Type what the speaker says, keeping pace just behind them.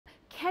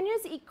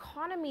Kenya's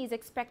economy is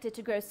expected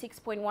to grow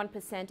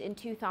 6.1% in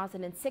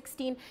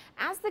 2016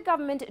 as the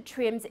government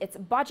trims its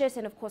budget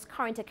and, of course,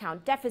 current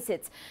account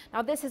deficits.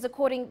 Now, this is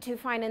according to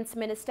Finance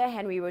Minister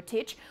Henry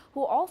Rotich,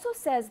 who also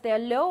says their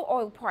low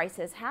oil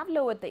prices have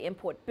lowered the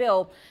import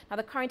bill. Now,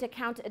 the current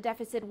account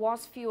deficit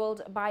was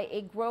fueled by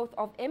a growth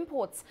of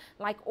imports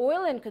like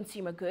oil and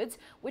consumer goods,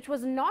 which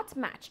was not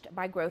matched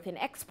by growth in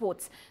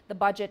exports. The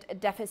budget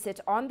deficit,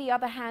 on the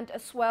other hand,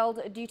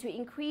 swelled due to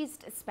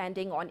increased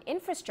spending on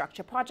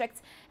infrastructure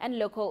projects and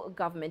local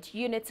government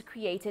units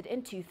created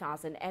in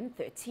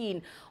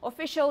 2013.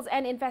 Officials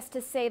and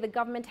investors say the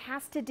government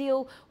has to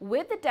deal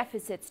with the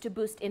deficits to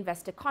boost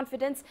investor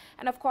confidence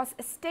and, of course,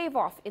 stave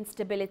off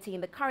instability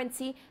in the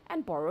currency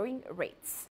and borrowing rates.